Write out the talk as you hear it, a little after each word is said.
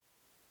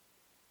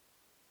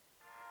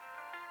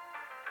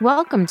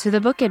Welcome to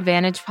the Book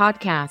Advantage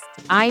podcast.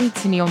 I'm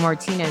Tennille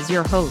Martinez,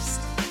 your host,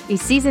 a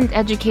seasoned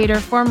educator,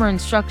 former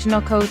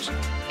instructional coach,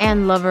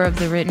 and lover of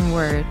the written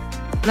word.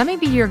 Let me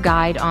be your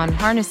guide on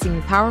harnessing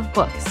the power of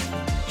books.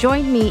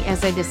 Join me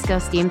as I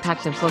discuss the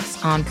impact of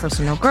books on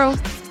personal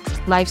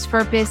growth, life's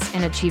purpose,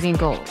 and achieving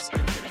goals.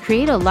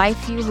 Create a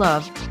life you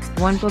love,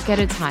 one book at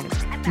a time.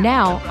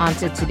 Now, on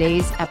to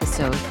today's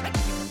episode.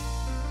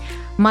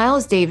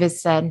 Miles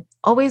Davis said,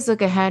 "Always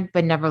look ahead,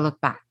 but never look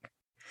back."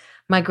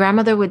 My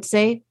grandmother would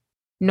say,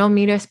 "No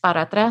mires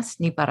para atrás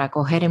ni para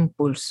coger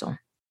impulso."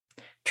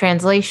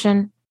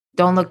 Translation,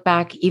 don't look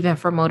back even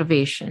for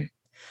motivation.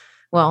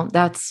 Well,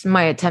 that's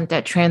my attempt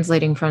at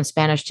translating from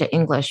Spanish to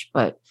English,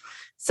 but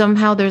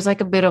somehow there's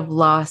like a bit of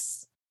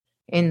loss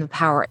in the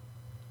power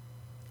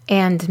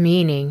and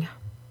meaning.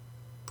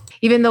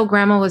 Even though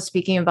Grandma was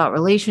speaking about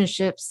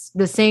relationships,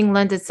 the saying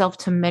lends itself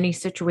to many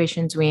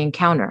situations we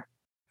encounter.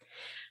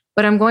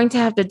 But I'm going to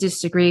have to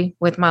disagree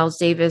with Miles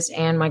Davis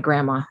and my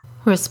grandma.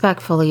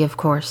 Respectfully, of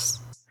course.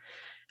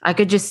 I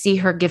could just see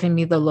her giving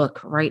me the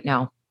look right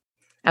now.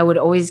 I would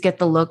always get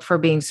the look for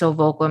being so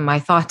vocal in my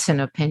thoughts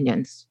and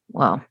opinions.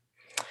 Well,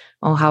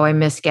 oh, how I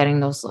miss getting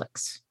those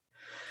looks.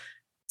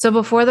 So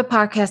before the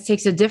podcast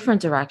takes a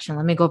different direction,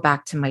 let me go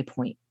back to my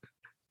point.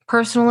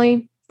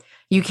 Personally,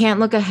 you can't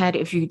look ahead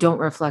if you don't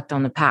reflect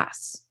on the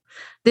past.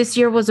 This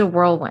year was a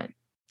whirlwind.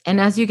 And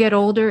as you get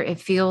older, it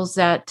feels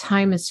that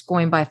time is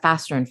going by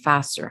faster and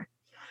faster.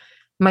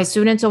 My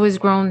students always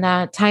groan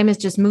that time is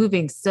just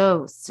moving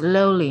so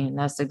slowly, and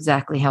that's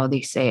exactly how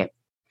they say it.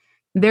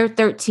 They're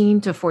 13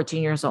 to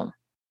 14 years old.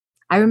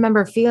 I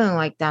remember feeling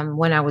like them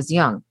when I was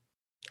young.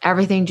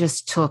 Everything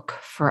just took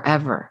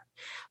forever.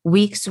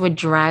 Weeks would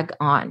drag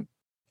on.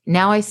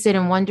 Now I sit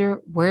and wonder,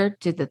 where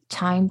did the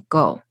time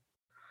go?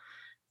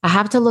 I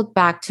have to look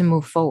back to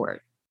move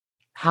forward.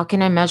 How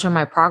can I measure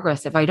my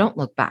progress if I don't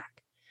look back?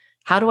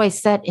 How do I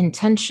set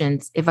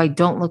intentions if I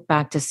don't look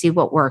back to see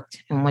what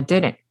worked and what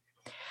didn't?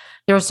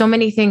 There are so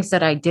many things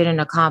that I didn't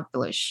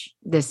accomplish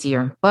this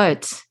year,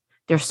 but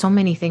there's so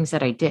many things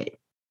that I did.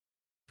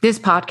 This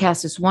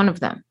podcast is one of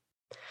them.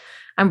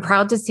 I'm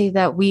proud to say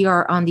that we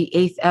are on the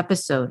 8th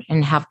episode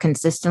and have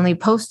consistently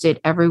posted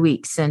every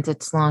week since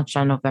its launch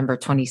on November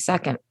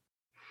 22nd.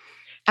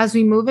 As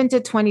we move into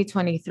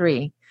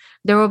 2023,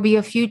 there will be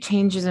a few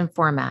changes in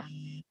format.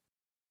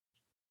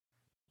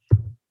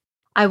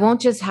 I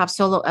won't just have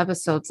solo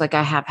episodes like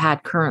I have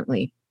had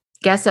currently.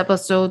 Guest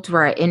episodes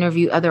where I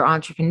interview other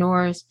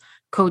entrepreneurs,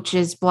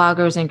 coaches,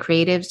 bloggers, and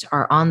creatives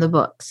are on the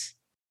books.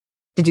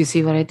 Did you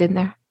see what I did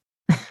there?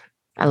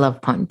 I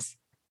love puns.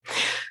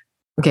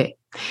 Okay.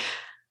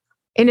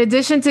 In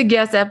addition to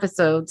guest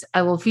episodes,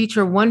 I will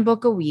feature one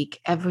book a week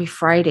every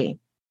Friday.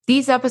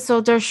 These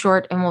episodes are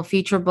short and will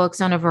feature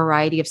books on a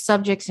variety of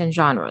subjects and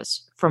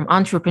genres, from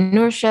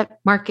entrepreneurship,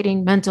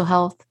 marketing, mental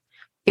health,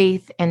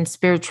 faith and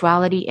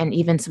spirituality, and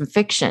even some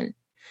fiction.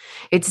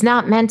 It's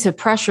not meant to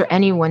pressure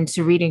anyone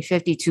to reading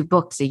 52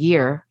 books a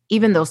year,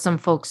 even though some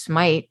folks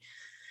might.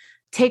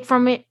 Take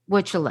from it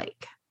what you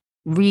like.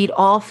 Read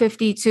all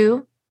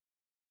 52,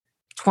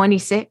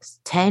 26,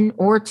 10,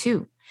 or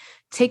 2.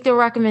 Take the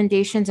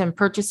recommendations and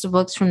purchase the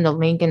books from the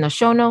link in the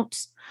show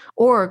notes,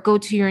 or go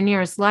to your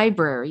nearest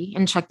library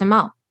and check them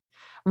out.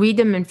 Read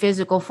them in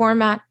physical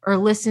format or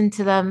listen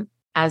to them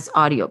as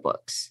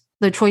audiobooks.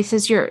 The choice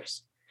is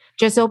yours.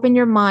 Just open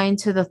your mind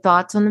to the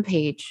thoughts on the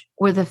page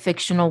or the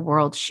fictional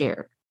world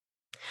shared.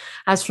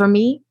 As for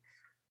me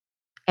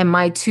and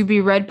my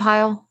to-be-read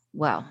pile,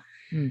 well,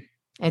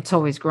 it's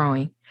always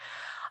growing.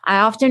 I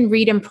often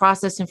read and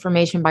process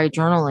information by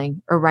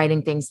journaling or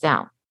writing things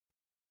down.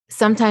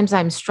 Sometimes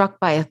I'm struck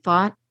by a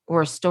thought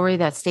or a story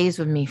that stays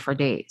with me for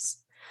days.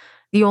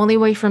 The only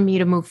way for me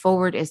to move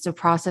forward is to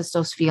process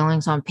those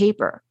feelings on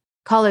paper.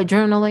 Call it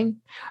journaling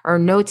or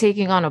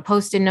note-taking on a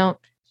Post-it note.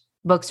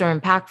 Books are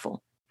impactful.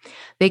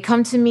 They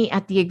come to me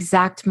at the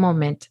exact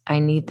moment I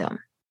need them.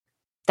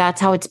 That's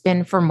how it's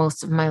been for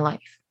most of my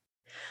life.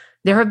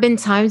 There have been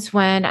times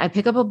when I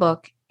pick up a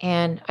book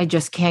and I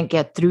just can't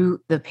get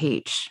through the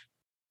page.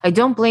 I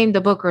don't blame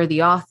the book or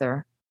the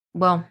author.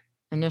 Well,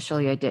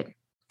 initially I did.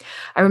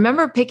 I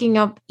remember picking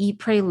up Eat,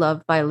 Pray,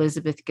 Love by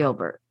Elizabeth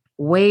Gilbert,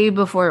 way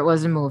before it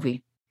was a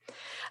movie.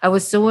 I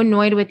was so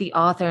annoyed with the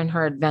author and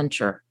her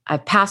adventure. I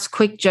passed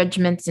quick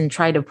judgments and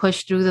tried to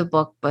push through the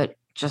book, but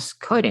just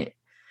couldn't.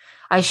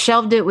 I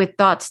shelved it with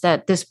thoughts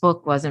that this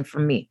book wasn't for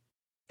me.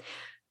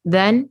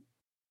 Then,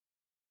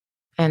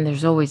 and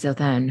there's always a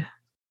then,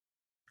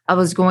 I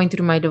was going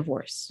through my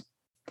divorce.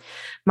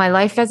 My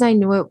life as I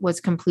knew it was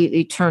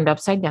completely turned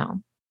upside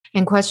down,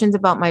 and questions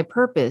about my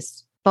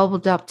purpose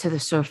bubbled up to the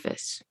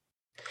surface.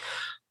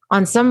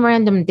 On some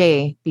random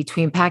day,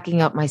 between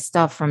packing up my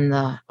stuff from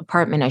the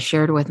apartment I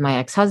shared with my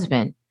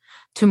ex-husband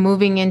to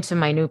moving into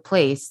my new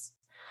place,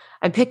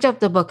 I picked up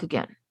the book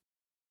again.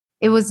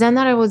 It was then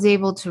that I was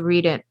able to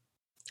read it.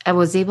 I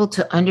was able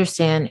to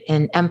understand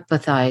and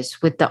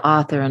empathize with the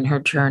author and her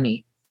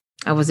journey.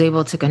 I was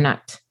able to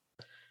connect.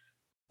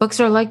 Books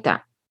are like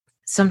that.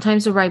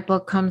 Sometimes the right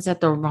book comes at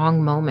the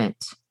wrong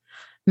moment.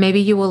 Maybe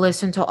you will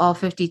listen to all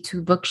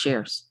 52 book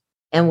shares.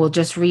 and will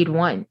just read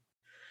one.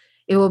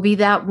 It will be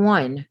that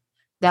one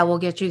that will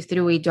get you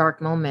through a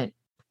dark moment,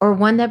 or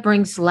one that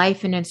brings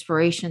life and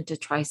inspiration to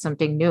try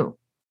something new.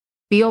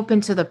 Be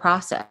open to the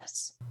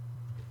process.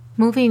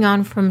 Moving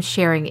on from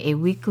sharing a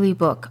weekly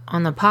book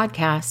on the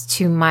podcast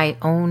to my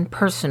own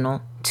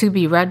personal to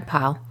be read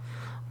pile,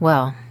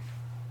 well,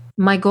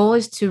 my goal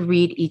is to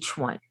read each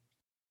one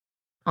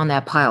on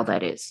that pile,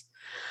 that is.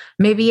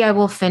 Maybe I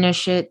will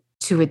finish it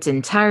to its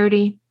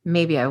entirety.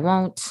 Maybe I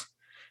won't.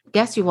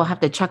 Guess you will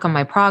have to check on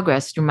my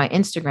progress through my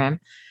Instagram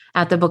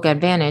at The Book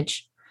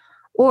Advantage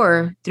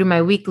or through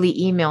my weekly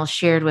email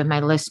shared with my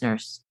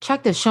listeners.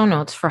 Check the show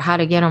notes for how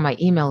to get on my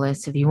email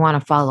list if you want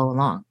to follow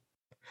along.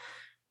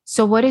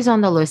 So what is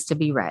on the list to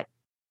be read?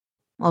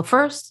 Well,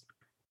 first,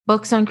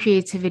 books on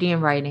creativity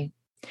and writing.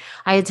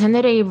 I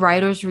attended a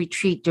writer's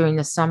retreat during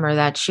the summer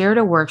that shared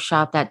a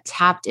workshop that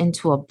tapped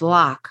into a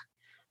block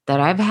that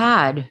I've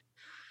had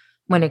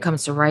when it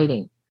comes to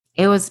writing.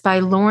 It was by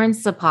Lauren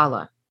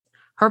Sapala.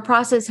 Her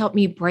process helped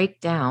me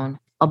break down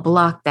a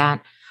block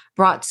that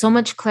brought so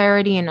much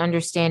clarity and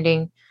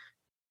understanding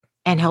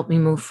and helped me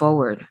move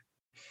forward.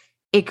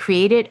 It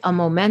created a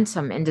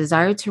momentum and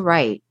desire to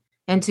write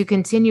and to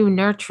continue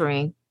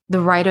nurturing the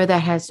writer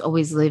that has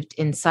always lived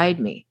inside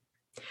me.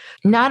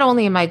 Not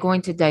only am I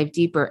going to dive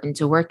deeper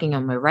into working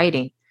on my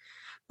writing,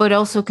 but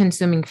also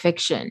consuming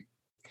fiction.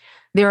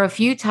 There are a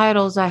few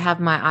titles I have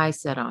my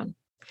eyes set on,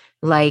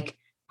 like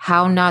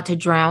How Not to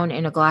Drown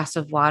in a Glass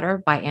of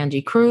Water by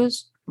Angie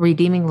Cruz,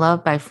 Redeeming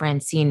Love by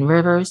Francine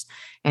Rivers,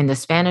 and The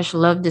Spanish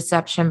Love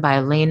Deception by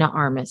Elena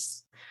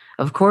Armas.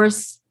 Of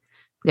course,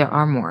 there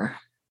are more,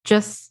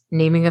 just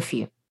naming a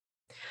few.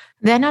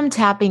 Then I'm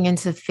tapping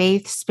into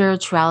faith,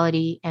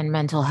 spirituality, and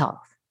mental health.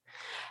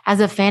 As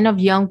a fan of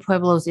Young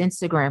Pueblo's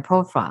Instagram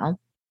profile,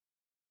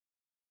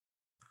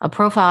 a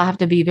profile I have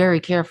to be very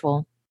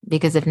careful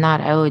because if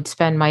not, I would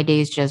spend my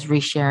days just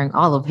resharing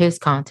all of his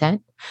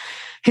content.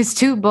 His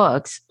two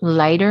books,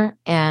 Lighter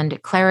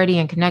and Clarity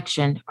and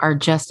Connection, are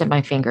just at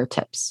my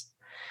fingertips.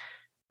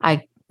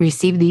 I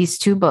received these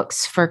two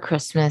books for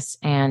Christmas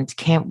and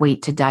can't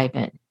wait to dive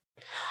in.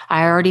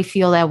 I already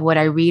feel that what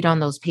I read on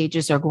those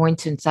pages are going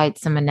to incite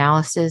some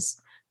analysis,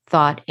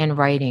 thought, and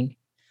writing.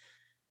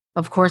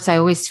 Of course, I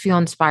always feel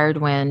inspired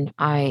when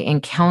I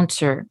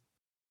encounter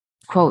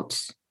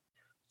quotes,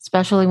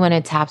 especially when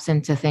it taps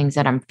into things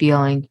that I'm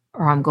feeling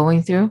or I'm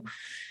going through.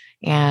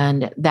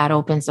 And that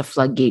opens the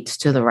floodgates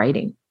to the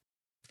writing.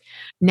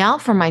 Now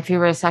for my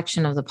favorite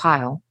section of the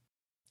pile,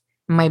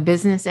 my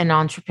business and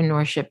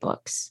entrepreneurship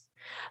books.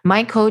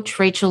 My coach,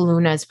 Rachel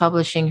Luna, is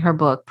publishing her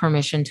book,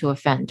 Permission to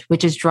Offend,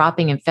 which is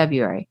dropping in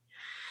February.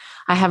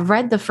 I have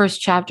read the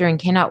first chapter and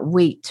cannot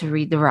wait to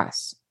read the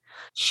rest.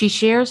 She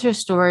shares her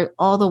story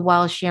all the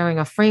while sharing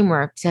a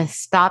framework to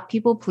stop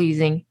people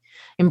pleasing,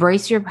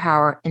 embrace your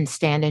power, and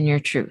stand in your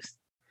truth.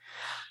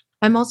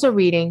 I'm also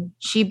reading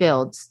She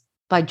Builds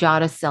by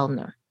Jada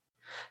Seldner.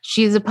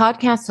 She is a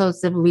podcast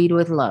host of Lead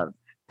with Love.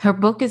 Her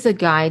book is a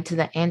guide to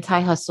the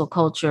anti-hustle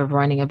culture of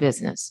running a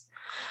business,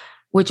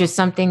 which is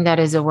something that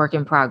is a work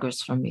in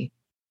progress for me.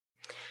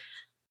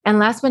 And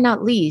last but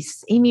not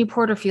least, Amy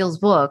Porterfield's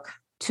book,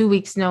 2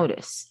 Weeks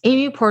Notice.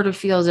 Amy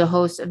Porterfield is a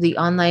host of the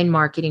Online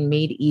Marketing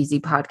Made Easy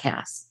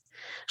podcast.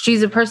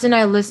 She's a person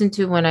I listened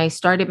to when I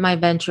started my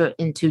venture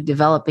into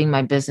developing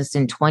my business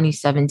in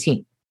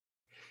 2017.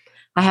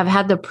 I have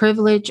had the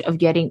privilege of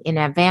getting an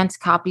advanced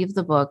copy of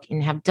the book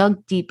and have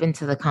dug deep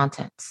into the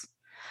contents.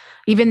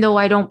 Even though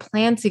I don't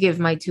plan to give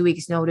my 2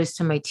 weeks notice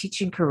to my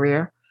teaching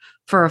career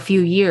for a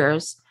few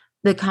years,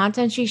 the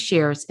content she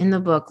shares in the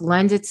book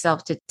lends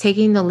itself to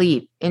taking the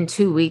leap in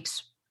 2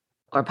 weeks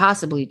or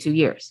possibly 2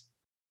 years.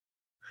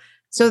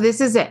 So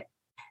this is it,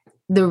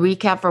 the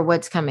recap for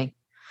what's coming.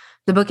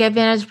 The Book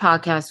Advantage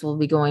podcast will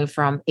be going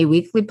from a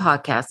weekly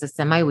podcast to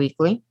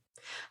semi-weekly.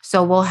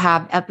 So we'll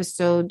have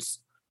episodes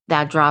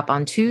that drop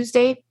on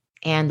Tuesday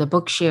and the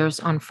book shares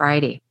on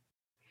Friday.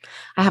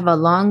 I have a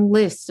long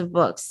list of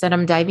books that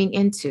I'm diving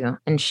into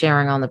and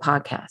sharing on the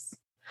podcast.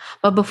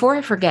 But before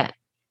I forget,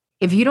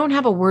 if you don't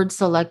have a word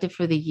selected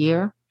for the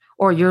year,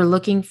 or you're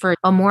looking for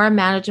a more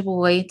manageable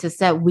way to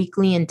set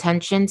weekly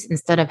intentions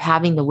instead of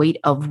having the weight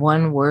of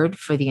one word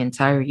for the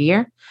entire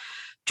year,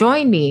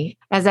 join me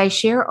as I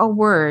share a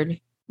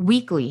word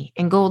weekly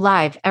and go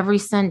live every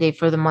Sunday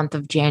for the month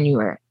of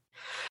January.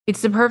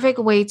 It's the perfect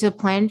way to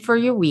plan for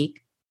your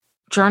week,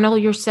 journal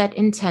your set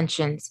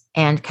intentions,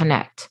 and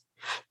connect.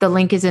 The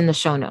link is in the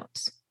show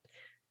notes.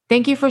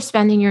 Thank you for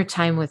spending your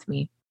time with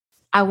me.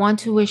 I want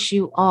to wish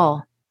you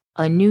all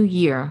a new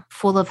year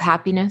full of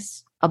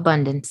happiness,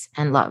 abundance,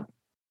 and love.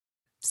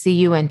 See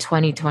you in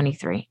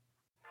 2023.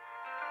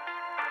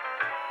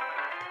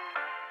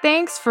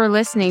 Thanks for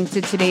listening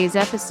to today's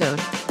episode.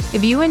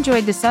 If you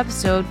enjoyed this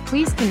episode,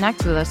 please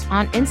connect with us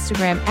on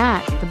Instagram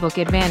at The Book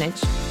Advantage.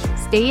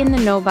 Stay in the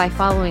know by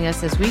following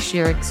us as we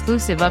share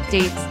exclusive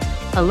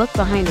updates, a look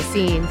behind the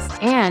scenes,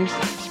 and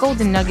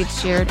golden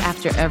nuggets shared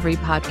after every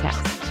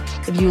podcast.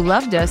 If you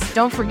loved us,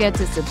 don't forget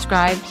to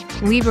subscribe,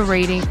 leave a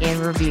rating,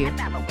 and review.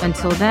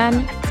 Until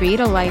then,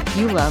 create a life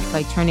you love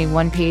by turning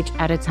one page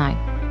at a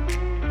time.